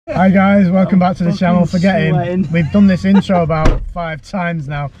Hi guys, welcome back to the channel. Forget him. We've done this intro about 5 times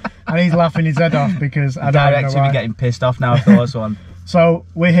now, and he's laughing his head off because I don't know why. Be getting pissed off now if there was one. So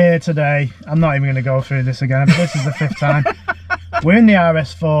we're here today. I'm not even going to go through this again. This is the 5th time. We're in the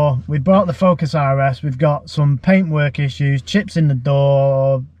RS4. We bought the Focus RS. We've got some paintwork issues, chips in the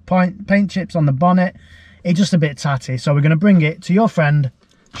door, paint chips on the bonnet. It's just a bit tatty. So we're going to bring it to your friend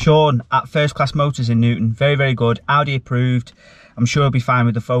Sean at First Class Motors in Newton. Very, very good. Audi approved. I'm sure he'll be fine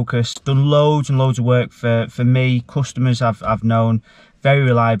with the Focus. Done loads and loads of work for me. Customers I've known. Very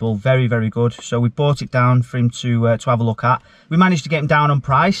reliable, very, very good. So we brought it down for him to have a look at. We managed to get him down on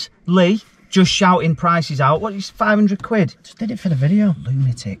price. Lee, just shouting prices out. What is 500 quid? Just did it for the video.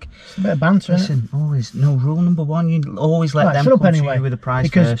 Lunatic. It's a bit of banter. Listen, always, no, rule number 1, you always let them come anyway, to you with a price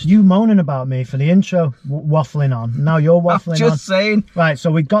because first. You moaning about me for the intro, waffling on. Now you're waffling on. I'm just saying. Right, so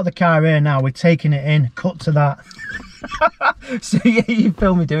we've got the car here now. We're taking it in. Cut to that. So yeah, you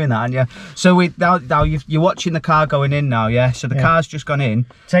filmed me doing that, aren't you? So now you're watching the car going in now, yeah? So the car's just gone in.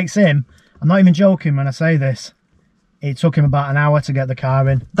 Takes him, I'm not even joking when I say this, it took him about an hour to get the car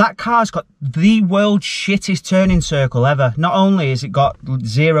in. That car's got the world's shittest turning circle ever. Not only has it got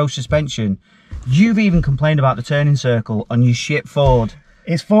 0 suspension, you've even complained about the turning circle on your shit Ford.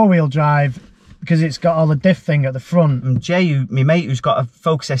 It's 4-wheel drive because it's got all the diff thing at the front. And Jay, my mate who's got a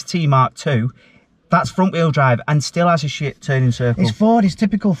Focus ST Mark II, that's front wheel drive and still has a shit turning circle. It's Ford, it's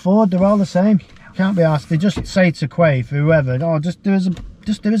typical Ford, they're all the same. Can't be asked. They just say to Quay, for whoever, oh, just do us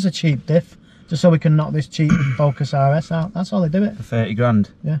a cheap diff, just so we can knock this cheap Focus RS out. That's all they do it. For 30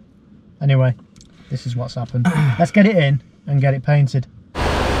 grand. Yeah. Anyway, this is what's happened. Let's get it in and get it painted. Is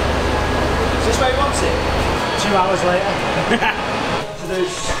this where he wants it? 2 hours later. So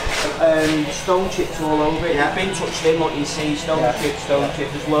there's stone chips all over it. Yeah. You've been touched in, what you see, stone chips,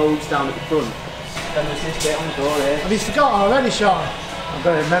 there's loads down at the front. Then there's this bit on the door here. Have you forgot already, Sean? I've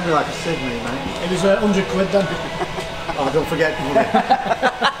got a memory like a Sydney, mate. It was 100 quid then. Oh, don't forget money.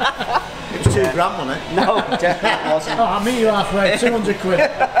 It was 2 grand, wasn't it? No, definitely wasn't. Oh, I'll meet you halfway, 200 quid.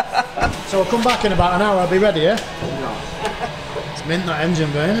 So I'll come back in about an hour, I'll be ready, yeah? No. It's mint, that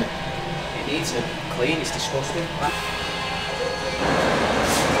engine, isn't it? It needs a clean, it's disgusting.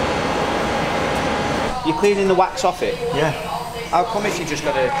 You're cleaning the wax off it? Yeah. How come if you just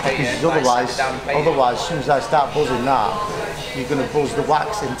got to paint it? Otherwise, as soon as I start buzzing that, you're going to buzz the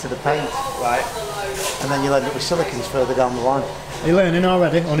wax into the paint. Right. And then you'll end up with silicons further down the line. Are you learning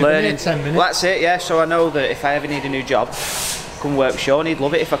already? Only Learning. 10 minutes. Well, that's it, yeah. So I know that if I ever need a new job, come work with Sean. He'd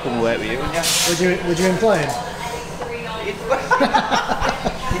love it if I come work with you, wouldn't you? Would you employ him?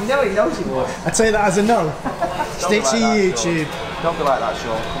 You know he knows he would. I tell you that as a no. Stick to your YouTube. Don't be like that,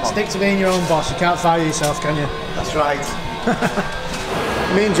 Sean. Come on. Stick to being your own boss. You can't fire yourself, can you? That's right.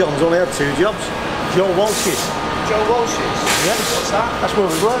 Me and John's only had 2 jobs. Joe Walsh's. Joe Walsh's? Yes. What's that? That's where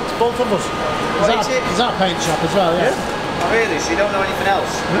we worked, both of us. Is that a paint shop as well, yeah? Oh really? So you don't know anything else?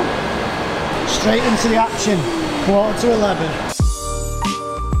 Straight into the action. 11:15.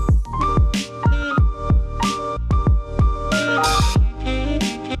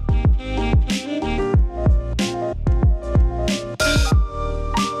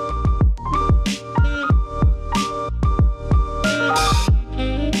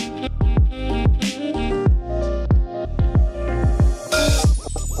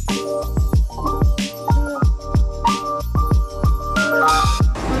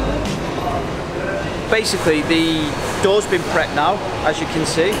 Basically, the door's been prepped now, as you can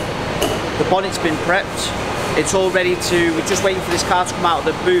see. The bonnet's been prepped. It's all ready to, we're just waiting for this car to come out of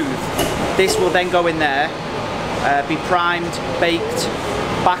the booth. This will then go in there, be primed, baked,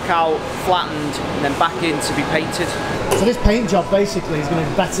 back out, flattened, and then back in to be painted. So this paint job basically is going to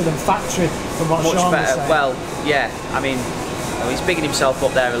be better than factory from what Sean was saying. Well, yeah, I mean, he's bigging himself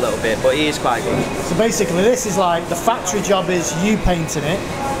up there a little bit, but he is quite good. So basically this is like, the factory job is you painting it,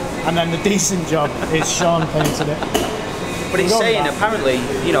 and then the decent job is Sean painting it. But he's saying apparently,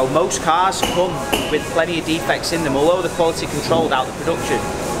 you know, most cars come with plenty of defects in them, although they're quality controlled out the production.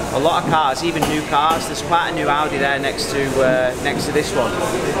 A lot of cars, even new cars, there's quite a new Audi there next to this one,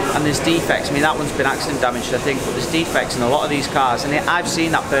 and there's defects. I mean, that one's been accident damaged, I think, but there's defects in a lot of these cars, and I've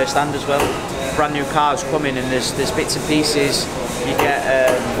seen that firsthand as well. Brand new cars come in, and there's bits and pieces. You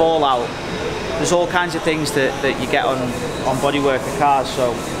get fallout. There's all kinds of things that you get on bodywork of cars.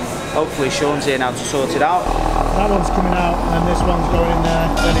 So hopefully Sean's here now to sort it out. That one's coming out, and this one's going in there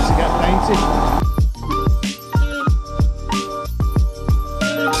ready to get painted.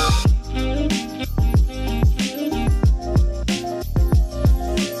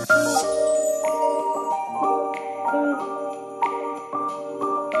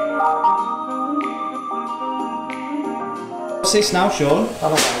 What's this now, Sean?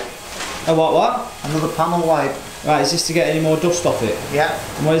 Panel wipe. A what? Another panel wipe. Right, is this to get any more dust off it? Yeah.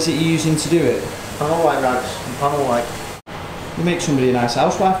 And what is it you're using to do it? Panel wipe rags and panel wipe. You make somebody a nice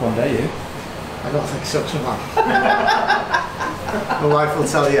housewife one day, you? I don't think so, man. My wife will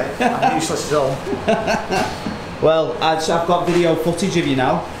tell you I'm useless at home. Well, I've got video footage of you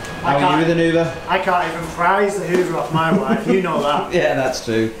now. How are you with an Hoover? I can't even prize the Hoover off my wife, you know that. Yeah, that's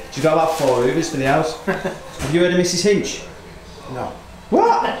true. She's got about 4 Hoovers for the house. Have you heard of Mrs. Hinch? No.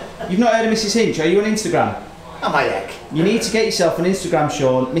 What? You've not heard of Mrs. Hinch? Are you on Instagram? Am I heck? You need to get yourself on Instagram,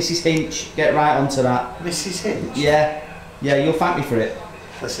 Sean. Mrs. Hinch, get right onto that. Mrs. Hinch? Yeah. Yeah, you'll thank me for it.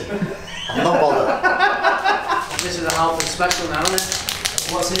 Listen, I'm not bothered. This is a Halford special now, isn't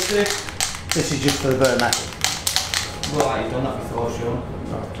it? What's this do? This is just for the bare metal. Well, you've done that before, Sean.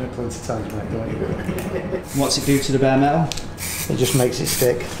 Oh, plenty of times, mate, don't you? What's it do to the bare metal? It just makes it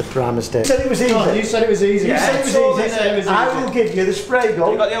stick, the primer stick. You said it was easy. Oh, you said it was easy. Yeah, You said it was easy. I will give you the spray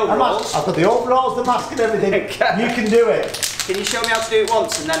gun. You got the overalls? I've got the overalls, the mask and everything. You can do it. Can you show me how to do it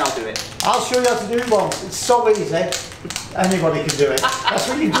once and then I'll do it? I'll show you how to do it once. It's so easy. Anybody can do it. That's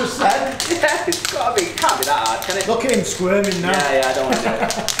what you just said. Yeah, it's gotta be, it can't be that hard, can it? Look at him squirming now. Yeah, I don't want to do it.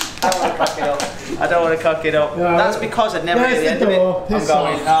 I don't want to cock it up. I don't want to cock it up. Yeah, that's because I'd never there's at the end the of it. door. I'm Piss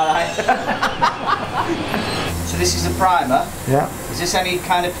going, off. alright. So this is the primer. Yeah. Is this any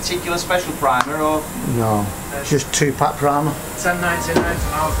kind of particular special primer or? No. Just 2-pack primer. $10.99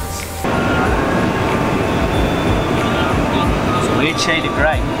 from Alfred's. It's a weird shade of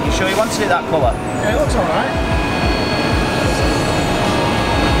grey. You sure you want to do that colour? Yeah, it looks alright.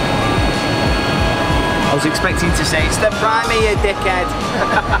 I was expecting to say, it's the primer, you dickhead.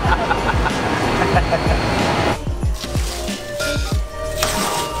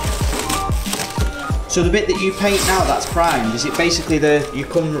 So the bit that you paint now, that's primed, is it basically you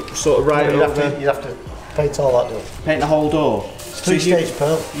come sort of right You'd over, have to paint all that door. paint the whole door? It's 3-stage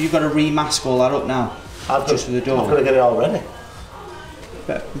pearl. You've got to remask all that up now, just for the door. I've got to get it all ready.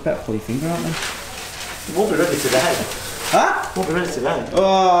 You better pull your finger out then. It won't be ready today. Huh? Won't be ready today.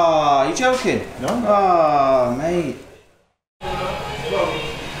 Oh, you joking? No. Oh, mate.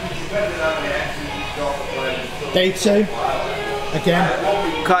 Day 2.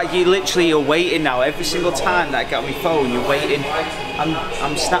 Again. God, you're waiting now. Every single time that I get on my phone, you're waiting.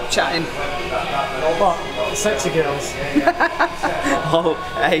 I'm Snapchatting. What? Sexy girls. Oh,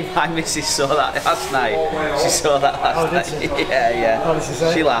 hey, my missus saw that last night. She saw that last night. Did she? Yeah, yeah. What did she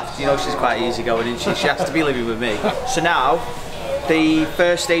say? She laughed. You know, she's quite easygoing, and she has to be living with me. So now, the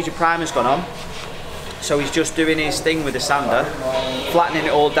first stage of primer's gone on. So he's just doing his thing with the sander, flattening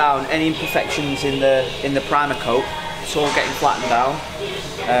it all down. Any imperfections in the primer coat, it's all getting flattened down.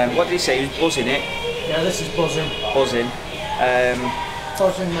 What did he say? He was buzzing it. Yeah, this is buzzing. Buzzing.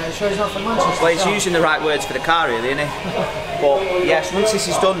 Buzzing, mate. Sure he's not from Manchester. Well, it's using the right words for the car, really, isn't it? But yes, once this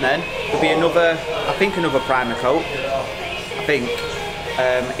is done, then there'll be another primer coat. I think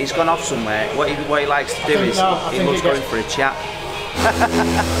he's gone off somewhere. What he likes to do is he loves going for a chat.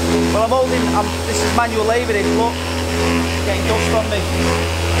 Well, this is manual labour. This look, getting dust on me.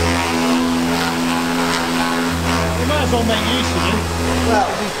 You might as well make use of him. Well,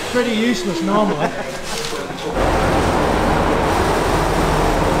 he's pretty useless normally.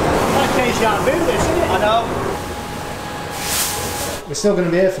 You can't do this, isn't it? I know. We're still going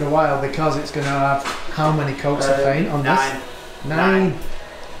to be here for a while because it's going to have how many coats of paint on this?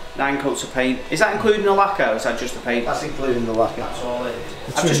 9 coats of paint. Is that including the lacquer or is that just the paint? That's including the lacquer. That's all it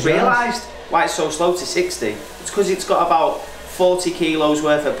is. I've just realised why it's so slow to 60. It's because it's got about 40 kilos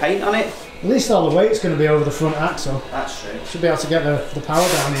worth of paint on it. At least all the weight's going to be over the front axle. That's true. Should be able to get the power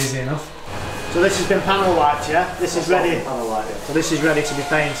down easy enough. So this has been panel wiped, yeah? This is ready. Panel wipe, yeah. So this is ready to be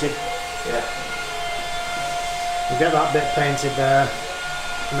painted. Yeah. We'll get that bit painted there,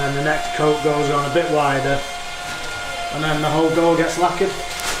 and then the next coat goes on a bit wider, and then the whole door gets lacquered.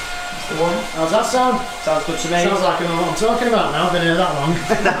 That's the one. How's that sound? Sounds good to me. Sounds like I know what I'm talking about now. I've been here that long.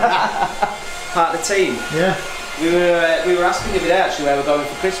 Part of the team. Yeah. We were asking the other day actually where we're going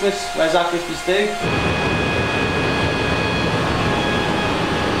for Christmas. Where's our Christmas do?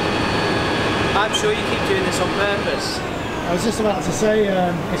 I'm sure you keep doing this on purpose. I was just about to say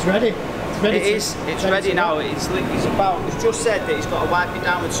it's ready. It's ready now. It's just said that he's got to wipe it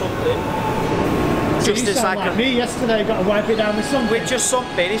down with something. Just as like me yesterday, got to wipe it down with something. With just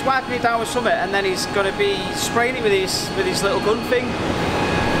something. He's wiping it down with something, and then he's going to be spraying it with his little gun thing.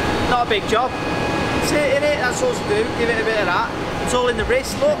 Not a big job. That's it, innit? That's all to do. Give it a bit of that. It's all in the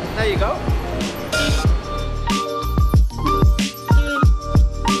wrist. Look, there you go.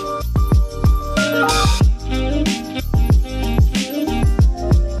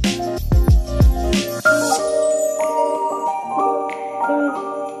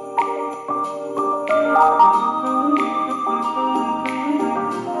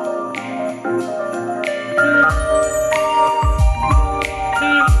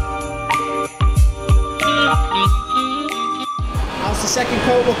 second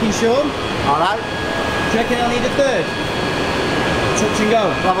coat looking, Sean? Alright. Do you reckon I'll need a third? Touch and go.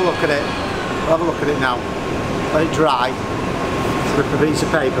 We'll have a look at it. We'll have a look at it now. Let it dry. Rip a piece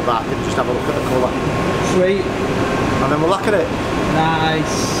of paper back and just have a look at the colour. Sweet. And then we'll look at it.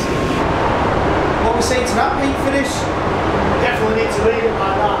 Nice. What we saying to that paint finish? Definitely need to leave it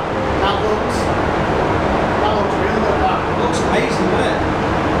like that. That looks really good. That Looks amazing, doesn't it?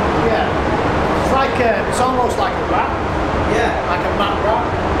 yeah. It's like it's almost like a wrap, Yeah. like a matte wrap.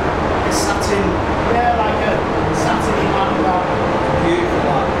 It's satin. Yeah, like a satiny matte wrap. Beautiful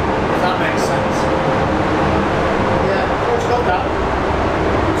that. If that makes sense. Yeah, looks good that.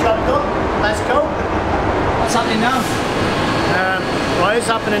 Job done. Let's go. What's happening now? What is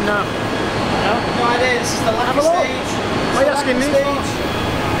happening now? No idea, this is the lacquer stage. What are you asking me for?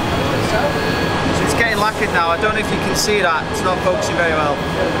 So it's getting lacquered now. I don't know if you can see that, it's not focusing very well.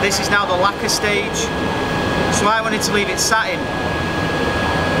 This is now the lacquer stage. So I wanted to leave it satin.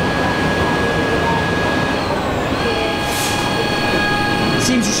 It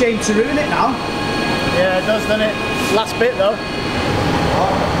seems a shame to ruin it now. Yeah, it does, doesn't it? Last bit though.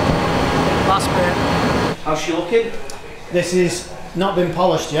 Last bit. How's she looking? This is not been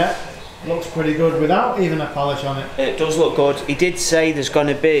polished yet. Looks pretty good without even a polish on it. It does look good. He did say there's going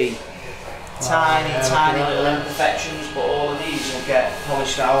to be tiny yeah, little imperfections, but all of these will get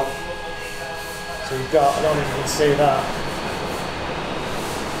polished out. So you've got, I don't know if you can see that.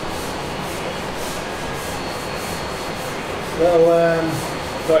 Little,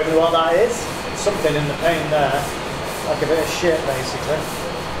 don't even know what that is. Something in the paint there, like a bit of shit basically.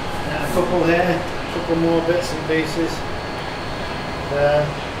 And a couple here, a couple more bits and pieces there.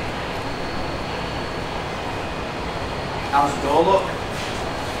 How's the door look?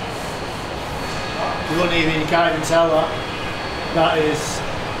 You can't even tell that. That is,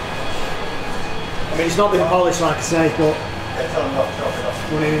 I mean it's not been polished like I say, but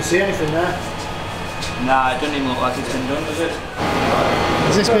you won't even see anything there. Nah, it doesn't even look like it's been done, does it?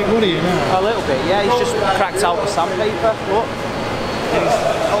 Is this bit woody now? A little bit, yeah. He's just cracked out the sandpaper. Look.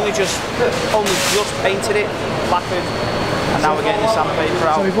 Only just painted it, lacquered, and now we're getting the sandpaper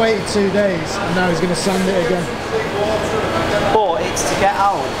out. So we've waited 2 days and now he's going to sand it again. But it's to get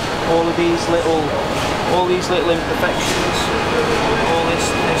out all these little imperfections, all this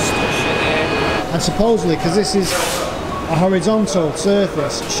shit here. And supposedly, because this is a horizontal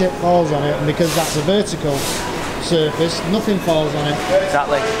surface, shit falls on it, and because that's a vertical surface, nothing falls on it.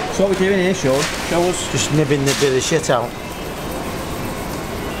 Exactly. So what we're doing here, Sean? Show us. Just nibbing the bit of shit out.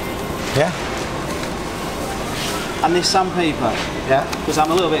 Yeah? And this sandpaper. Yeah. Because I'm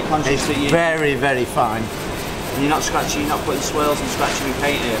a little bit conscious that very, very fine. you're not scratching, you're not putting swirls and scratching your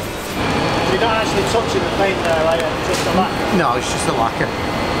paint here. You're not actually touching the paint there, are you? Just the lacquer? No, it's just a lacquer.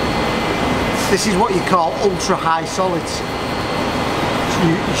 This is what you call ultra high solids.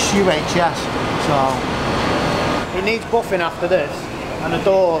 It's UHS. So it needs buffing after this, and the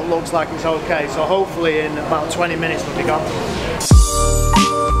door looks like it's okay. So hopefully in about 20 minutes we'll be gone.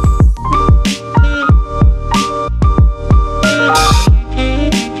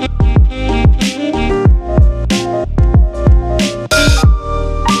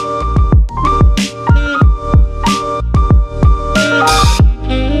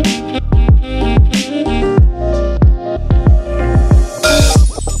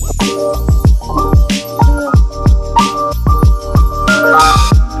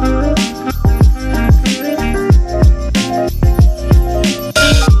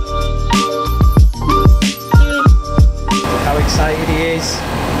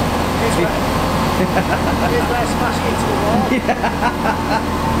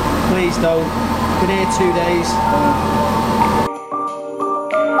 Please don't. Been here 2 days.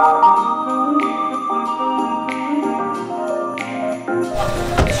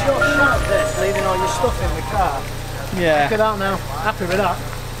 It's your shot, this, leaving all your stuff in the car. Yeah. Look at that now. Happy with that.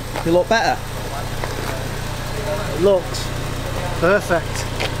 You look better. It looks perfect.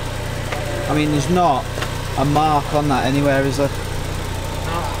 I mean, there's not a mark on that anywhere, is there?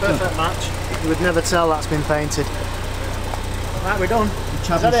 No, perfect match. You would never tell that's been painted. Right, we're done. The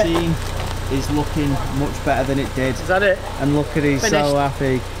Chad machine is looking much better than it did. Is that it? And look at he's so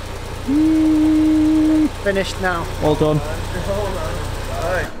happy. Finished now. All done.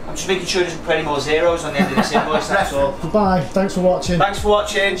 I'm just making sure there's put any more zeros on the end of this invoice, that's all. Goodbye, thanks for watching. Thanks for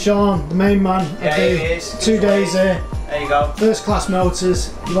watching. Sean, the main man. Yeah, he is. 2 days here. There you go. First class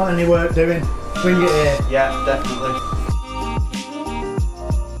motors. You want any work doing, bring it here. Yeah, definitely.